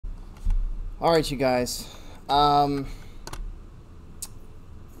Alright, you guys.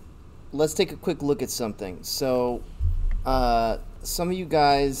 Let's take a quick look at something. So, some of you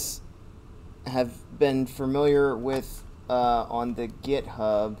guys have been familiar with, on the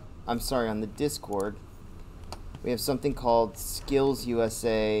GitHub, on the Discord, we have something called Skills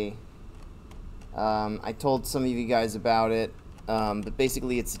USA. I told some of you guys about it, but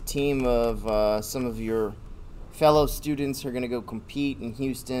basically it's a team of some of your fellow students who are going to go compete in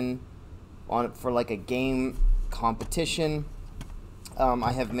Houston for like a game competition.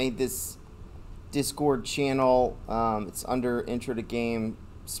 I have made this Discord channel. It's under Intro to Game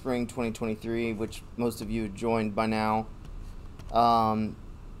Spring 2023, which most of you have joined by now.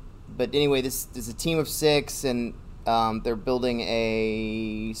 But anyway, this is a team of 6, and they're building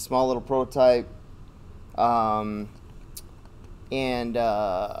a small little prototype. So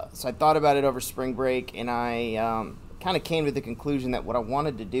I thought about it over spring break, and I kind of came to the conclusion that what I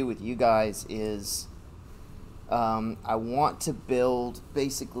wanted to do with you guys is I want to build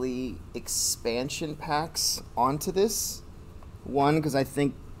basically expansion packs onto this. One, because I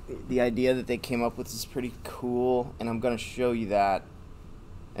think the idea that they came up with is pretty cool, and I'm going to show you that.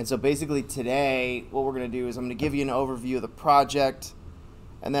 And so basically today what we're going to do is I'm going to give you an overview of the project,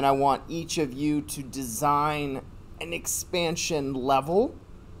 and then I want each of you to design an expansion level.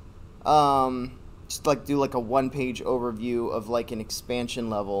 Just like do like a one-page overview of like an expansion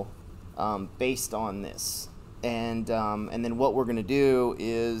level based on this. And then what we're going to do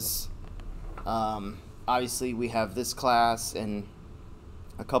is obviously we have this class and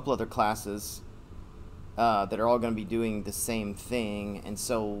a couple other classes that are all going to be doing the same thing, and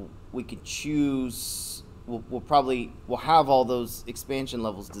so we could choose. We'll have all those expansion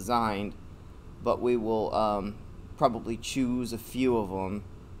levels designed, but we will probably choose a few of them,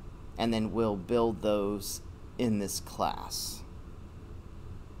 and then we'll build those in this class.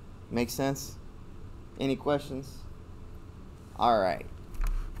 Make sense? Any questions? All right.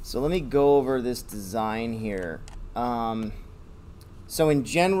 So let me go over this design here. So in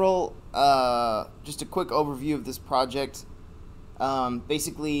general, just a quick overview of this project.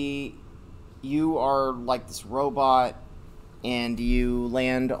 Basically, you are like this robot, and you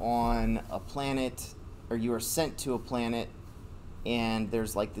land on a planet, or you are sent to a planet, and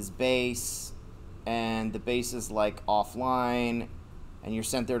there's like this base, and the base is like offline, and you're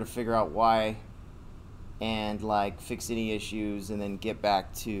sent there to figure out why, and like fix any issues, and then get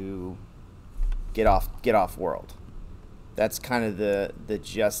back to get off world. That's kind of the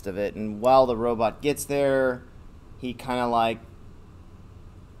gist of it. And while the robot gets there, he kind of like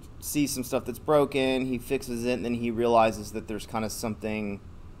sees some stuff that's broken, he fixes it, and then he realizes that there's kind of something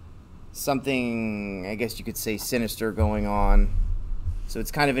I guess you could say sinister going on. So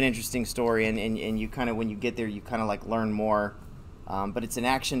it's kind of an interesting story, and you kind of, when you get there, you kind of like learn more. But it's an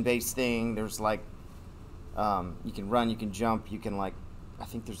action-based thing. There's like you can run, you can jump, you can like, I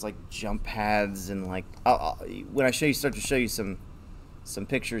think there's like jump pads, and like when I start to show you some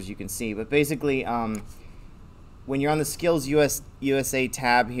pictures, you can see. But basically, when you're on the Skills USA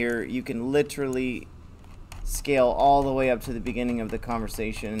tab here, you can literally scale all the way up to the beginning of the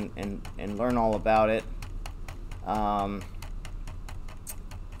conversation and learn all about it.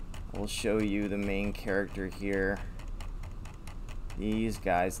 We'll show you the main character here. These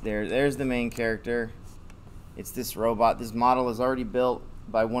guys, there's the main character. It's this robot. This model is already built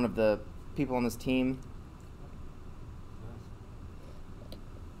by one of the people on this team,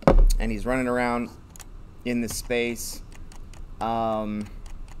 and he's running around in this space. Does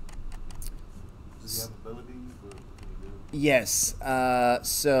he have abilities? Yes.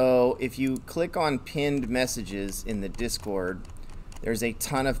 So if you click on pinned messages in the Discord, there's a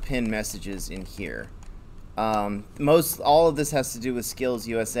ton of pinned messages in here. All of this has to do with Skills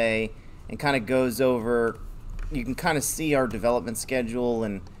USA, and kind of goes over. You can kind of see our development schedule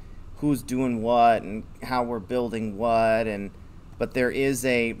and who's doing what and how we're building what. But there's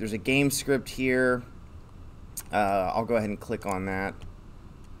a game script here. I'll go ahead and click on that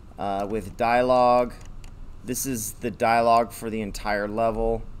with dialogue. This is the dialogue for the entire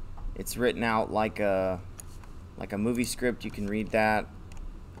level. It's written out like a movie script. You can read that.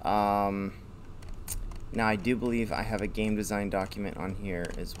 Now I do believe I have a game design document on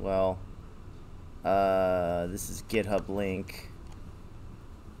here as well. This is GitHub link.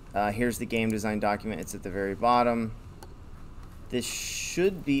 Here's the game design document. It's at the very bottom. This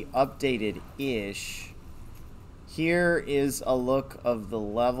should be updated-ish. Here is a look of the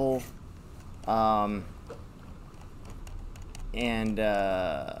level.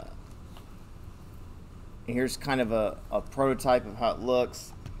 Here's kind of a prototype of how it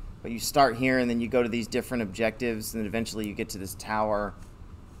looks. But you start here, and then you go to these different objectives, and then eventually you get to this tower,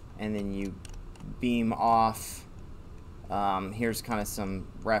 and then you beam off. Here's kind of some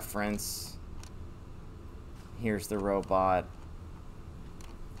reference. Here's the robot.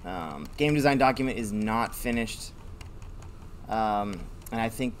 Game design document is not finished. And I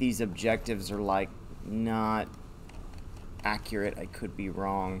think these objectives are like not accurate. I could be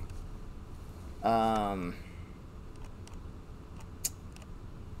wrong. Let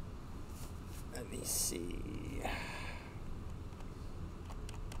me see.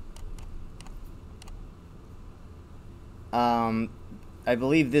 I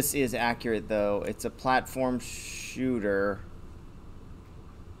believe this is accurate though. It's a platform shooter.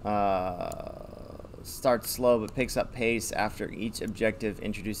 Starts slow but picks up pace after each objective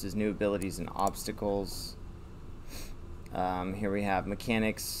introduces new abilities and obstacles. Here we have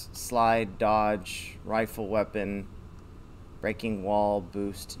mechanics: slide, dodge, rifle weapon, breaking wall,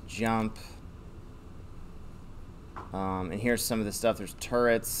 boost, jump. And here's some of the stuff. There's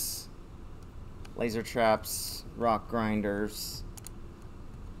turrets, laser traps, rock grinders,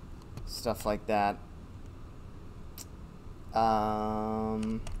 stuff like that.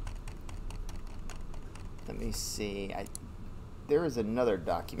 Let me see. There is another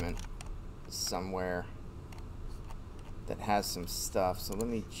document somewhere that has some stuff. So let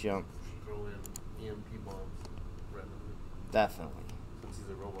me jump. Throw in EMP bombs randomly. Definitely. Since he's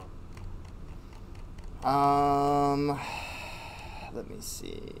a robot. Let me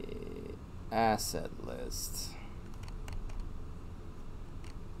see. Asset list.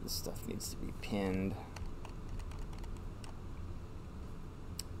 This stuff needs to be pinned.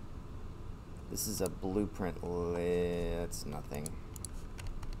 This is a blueprint. It's nothing.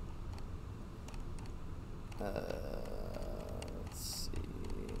 Let's see.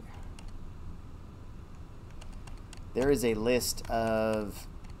 There is a list of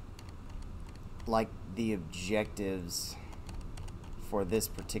like the objectives for this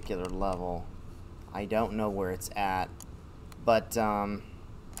particular level. I don't know where it's at, but let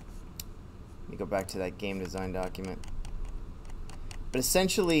me go back to that game design document. But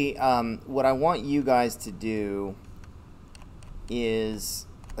essentially, what I want you guys to do is,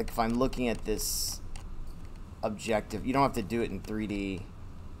 like, if I'm looking at this objective, you don't have to do it in 3D,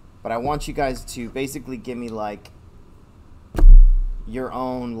 but I want you guys to basically give me, like, your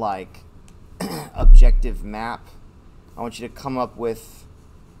own, like, objective map. I want you to come up with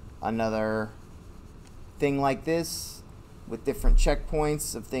another thing like this with different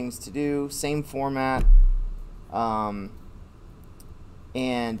checkpoints of things to do, same format.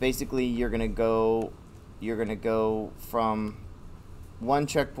 And basically you're gonna go from one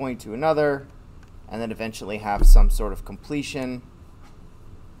checkpoint to another, and then eventually have some sort of completion.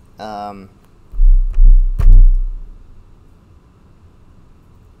 So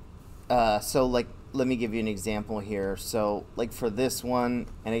like, let me give you an example here. So like for this one,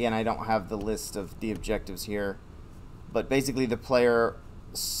 and again, I don't have the list of the objectives here, but basically the player,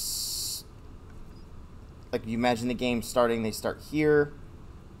 like you imagine the game starting, they start here.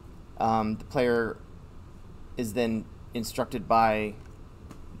 The player is then instructed by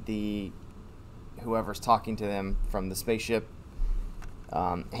whoever's talking to them from the spaceship,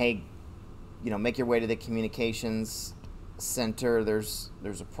 hey, you know, make your way to the communications center. There's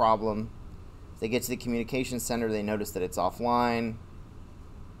a problem. They get to the communications center, they notice that it's offline.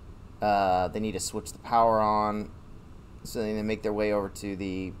 They need to switch the power on, so they make their way over to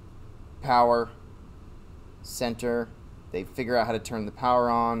the power center. They figure out how to turn the power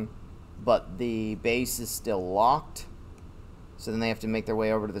on, but the base is still locked. So then they have to make their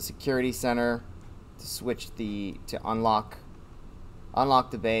way over to the security center to unlock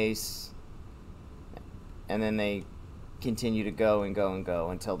the base, and then they continue to go and go and go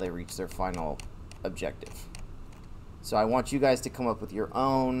until they reach their final objective. So I want you guys to come up with your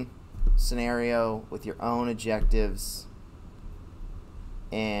own scenario with your own objectives,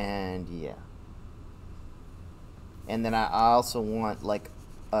 and yeah. And then I also want like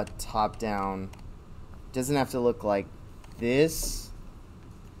a top-down. Doesn't have to look like this.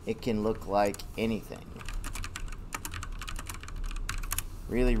 It can look like anything.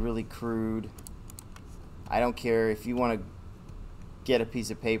 Really, really crude. I don't care if you want to get a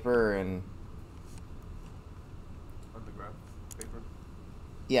piece of paper and Autograph paper.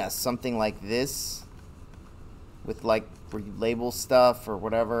 yeah, something like this with like where you label stuff or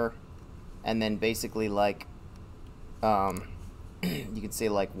whatever, and then basically like you could say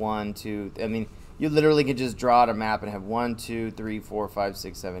like 1, 2. I mean, you literally could just draw out a map and have 1, 2, 3, 4, 5,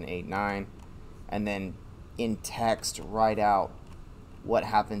 6, 7, 8, 9, and then in text write out what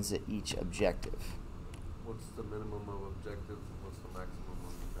happens at each objective. What's the minimum of objectives and what's the maximum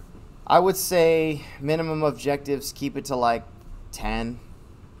of objectives? I would say minimum objectives, keep it to like 10.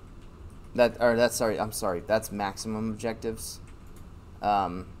 Sorry, I'm sorry. That's maximum objectives.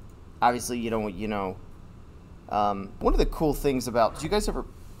 Obviously, one of the cool things about, you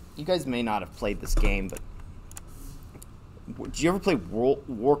guys may not have played this game, but did you ever play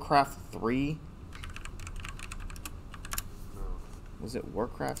Warcraft 3? No. Was it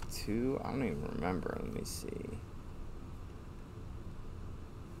Warcraft 2? I don't even remember. Let me see.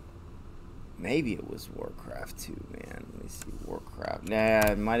 Maybe it was Warcraft 2, man. Let me see. Warcraft.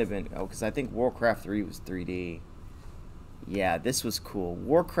 Nah, it might have been. Oh, because I think Warcraft 3 was 3D. Yeah, this was cool.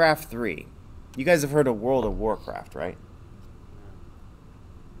 Warcraft 3. You guys have heard of World of Warcraft, right?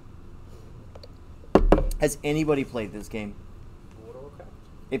 Has anybody played this game? World of Warcraft?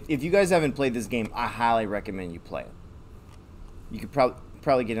 If you guys haven't played this game, I highly recommend you play it. You could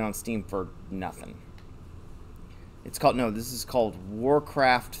probably get it on Steam for nothing. This is called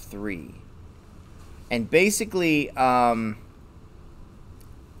Warcraft 3. And basically,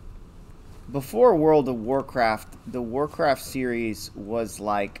 before World of Warcraft, the Warcraft series was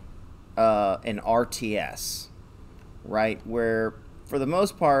like an RTS, right? Where, for the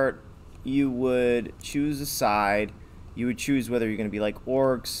most part, you would choose a side. You would choose whether you're going to be like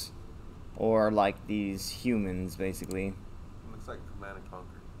orcs or like these humans, basically. Looks like Command and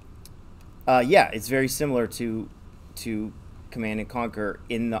Conquer. Yeah, it's very similar to Command and Conquer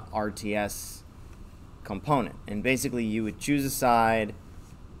in the RTS component. And basically, you would choose a side,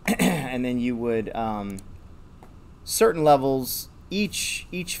 and then you would certain levels.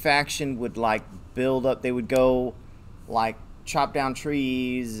 Each faction would like build up. They would go like chop down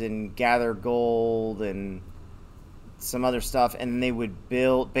trees and gather gold and some other stuff, and then they would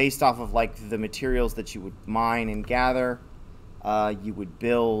build based off of like the materials that you would mine and gather. You would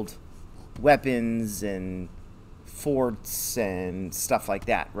build weapons and forts and stuff like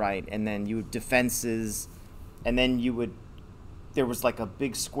that, right? And then you would defenses, and then there was like a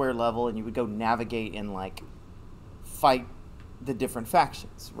big square level, and you would go navigate and like fight the different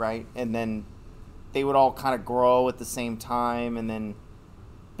factions, right? And then they would all kind of grow at the same time, and then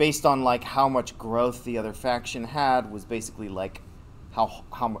based on like how much growth the other faction had was basically like how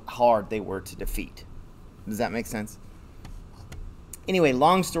hard they were to defeat. Does that make sense? Anyway,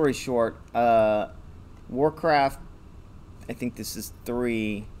 long story short, Warcraft, I think this is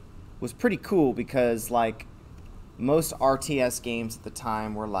 3, was pretty cool because like most RTS games at the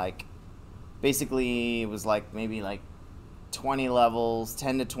time were like, basically it was like maybe like 20 levels,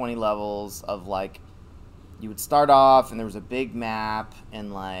 10 to 20 levels of like, you would start off and there was a big map,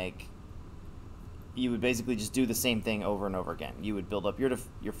 and like you would basically just do the same thing over and over again. You would build up your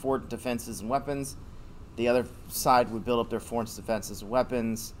fort defenses and weapons. The other side would build up their forts, defenses, and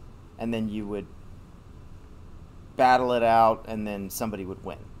weapons, and then you would battle it out, and then somebody would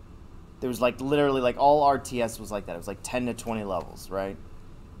win. There was like literally like all RTS was like that. It was like 10 to 20 levels, right?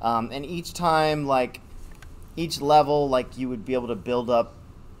 And each time, like each level, like you would be able to build up.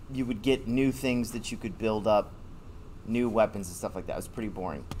 You would get new things that you could build up, new weapons and stuff like that. It was pretty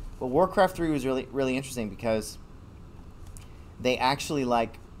boring. But Warcraft 3 was really interesting because they actually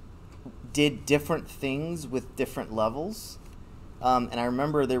like did different things with different levels. And I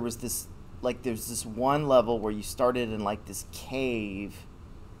remember there's this one level where you started in like this cave,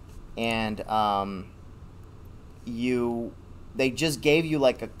 and they just gave you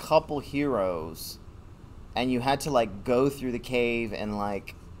like a couple heroes, and you had to like go through the cave and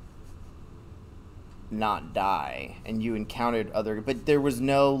like not die, and you encountered but there was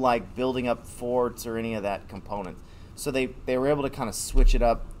no like building up forts or any of that component. So they were able to kind of switch it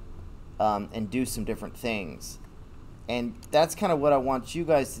up and do some different things. And that's kind of what I want you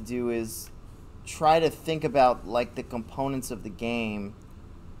guys to do, is try to think about like the components of the game.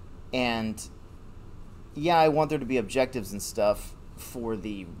 And yeah, I want there to be objectives and stuff for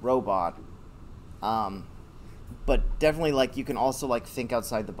the robot, but definitely like you can also like think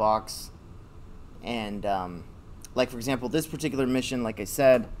outside the box. And like for example, this particular mission, like I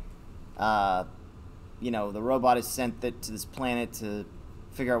said, the robot is sent to this planet to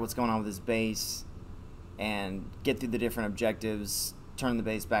figure out what's going on with his base and get through the different objectives, turn the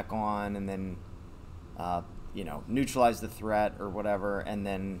base back on, and then neutralize the threat or whatever, and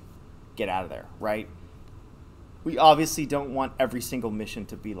then get out of there, right? We obviously don't want every single mission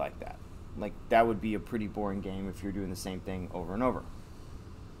to be like that. Like, that would be a pretty boring game if you're doing the same thing over and over.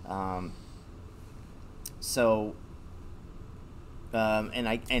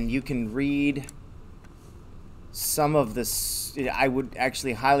 And you can read some of this. I would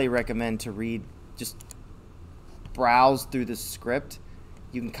actually highly recommend to read, just browse through the script.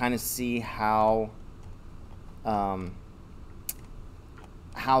 You can kind of see how the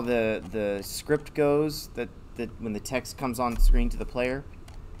script goes, that when the text comes on screen to the player.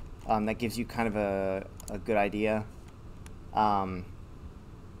 That gives you kind of a good idea. Yeah.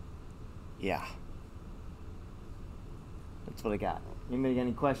 That's what I got. Anybody got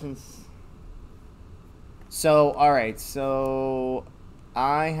any questions? So, all right. So,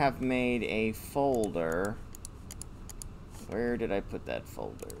 I have made a folder. Where did I put that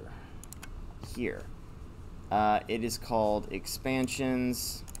folder? Here. It is called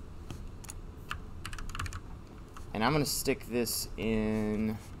expansions. And I'm going to stick this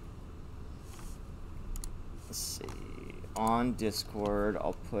in, let's see, on Discord.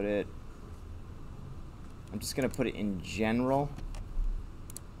 I'll put it, I'm just going to put it in general.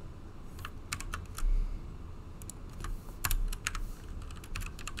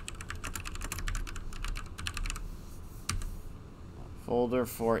 Folder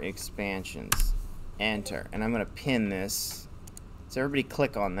for expansions. Enter. And I'm going to pin this. So everybody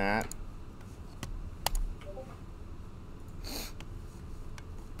click on that.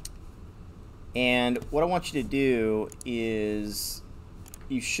 And what I want you to do is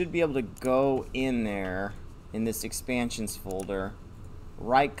you should be able to go in there in this expansions folder,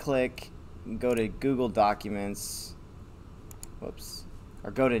 right click, go to Google Documents, whoops,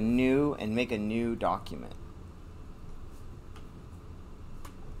 or go to new and make a new document.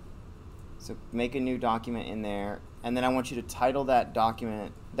 So make a new document in there, and then I want you to title that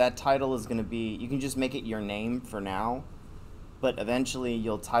document. That title is going to be, you can just make it your name for now, but eventually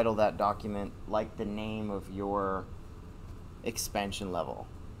you'll title that document like the name of your expansion level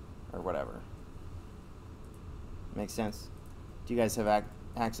or whatever. Makes sense? Do you guys have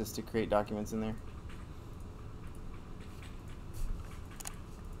access to create documents in there?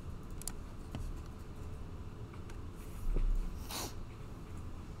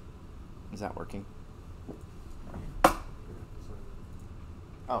 Is that working?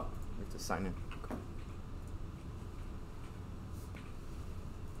 Oh, we have to sign in. Okay.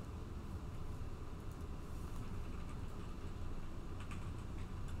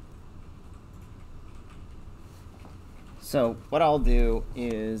 So what I'll do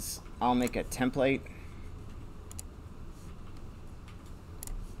is I'll make a template.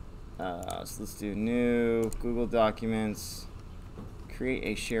 So let's do new Google Documents. Create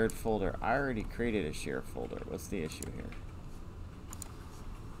a shared folder. I already created a shared folder. What's the issue here?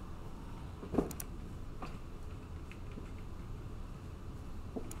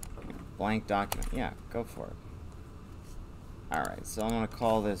 Blank document. Yeah, go for it. Alright, so I'm going to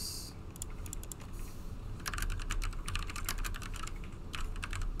call this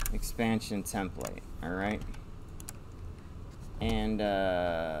expansion template. Alright. And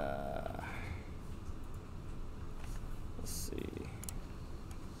let's see.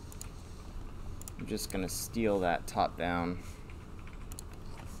 I'm just going to steal that top down.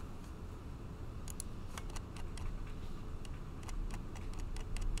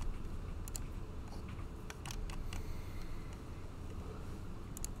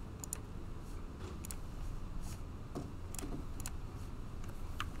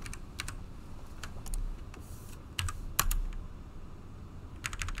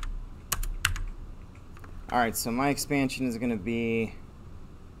 Alright, so my expansion is going to be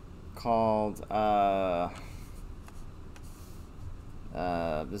called,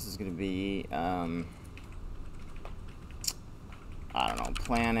 this is going to be, I don't know,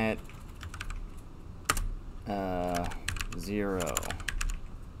 planet 0.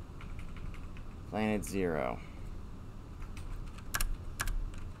 Planet 0.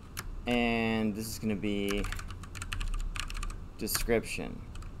 And this is going to be description.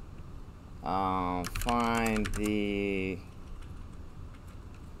 Find the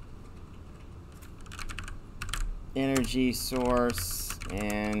energy source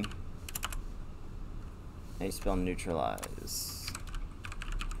and how you spell neutralize.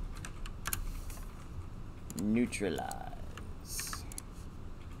 Neutralize.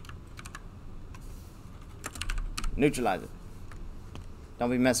 Neutralize it.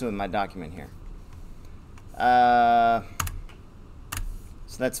 Don't be messing with my document here.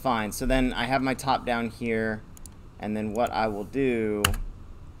 So that's fine. So then I have my top down here, and then what I will do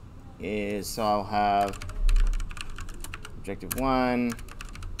is, so I'll have objective 1,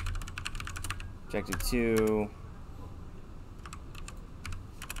 objective 2,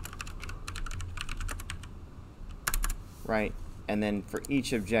 right, and then for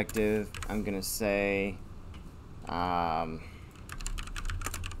each objective I'm gonna say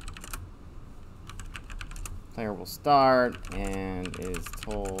player will start and is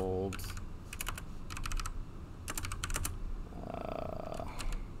told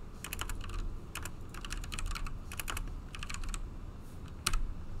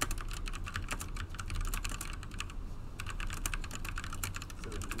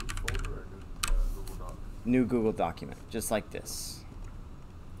new Google document, just like this.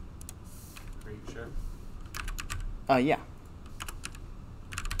 Create share. Yeah.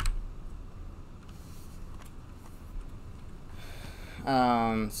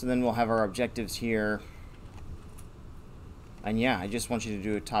 So then we'll have our objectives here. And yeah, I just want you to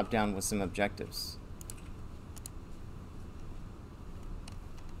do a top-down with some objectives.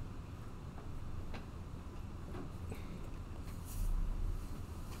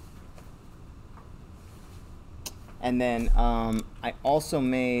 And then I also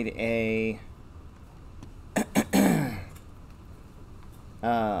made a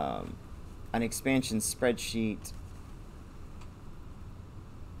an expansion spreadsheet.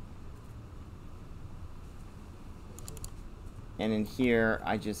 And in here,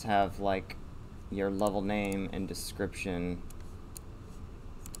 I just have like your level name and description.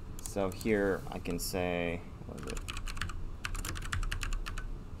 So here I can say, what is it?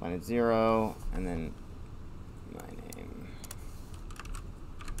 Planet 0, and then my name.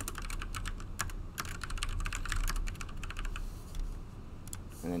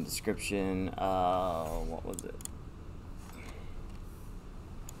 And then description, what was it?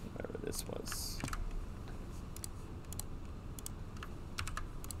 Whatever this was.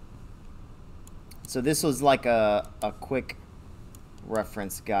 So this was like a quick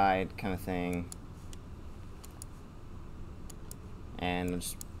reference guide kind of thing. And I'll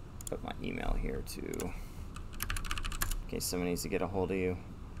just put my email here too, in case someone needs to get a hold of you.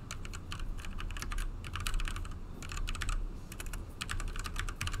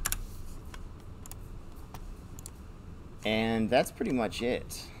 And that's pretty much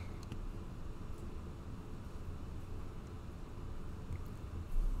it.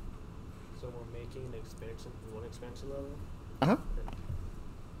 So we're making an expansion, one expansion level? Uh-huh.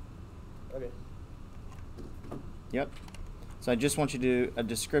 Okay. Yep. So I just want you to do a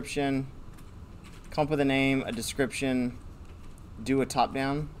description, come up with a name, a description, do a top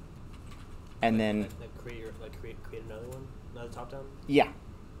down, and then create another one, another top down. yeah,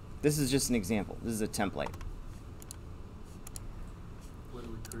 this is just an example. This is a template. Where do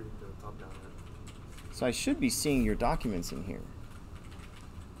we create the top down at? So I should be seeing your documents in here,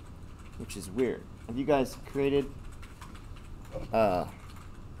 which is weird. Have you guys created?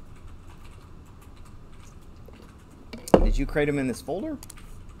 Did you create them in this folder?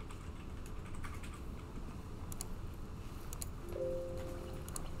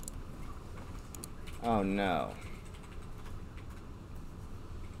 Oh no.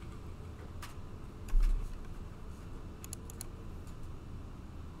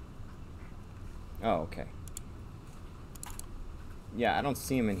 Oh, okay. Yeah, I don't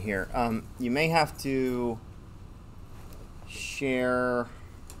see them in here. You may have to share.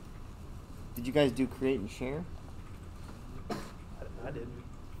 Did you guys do create and share? I did.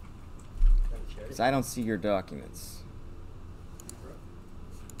 Because I don't see your documents.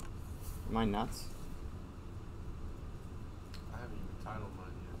 Am I nuts? I haven't even titled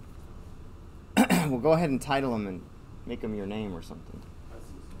mine yet. Well, go ahead and title them and make them your name or something.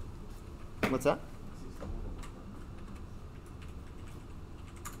 What's that?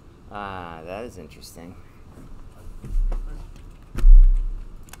 Ah, that is interesting.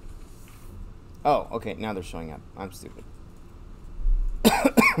 Oh, okay, now they're showing up. I'm stupid.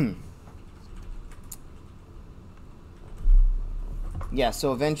 Yeah,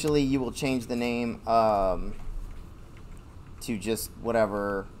 so eventually you will change the name to just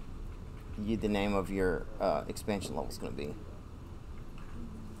whatever the name of your expansion level is going to be.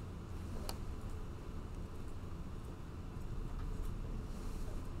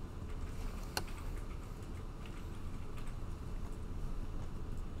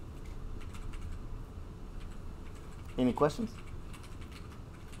 Any questions?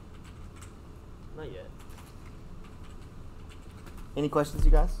 Not yet. Any questions,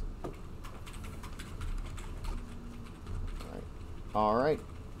 you guys? All right.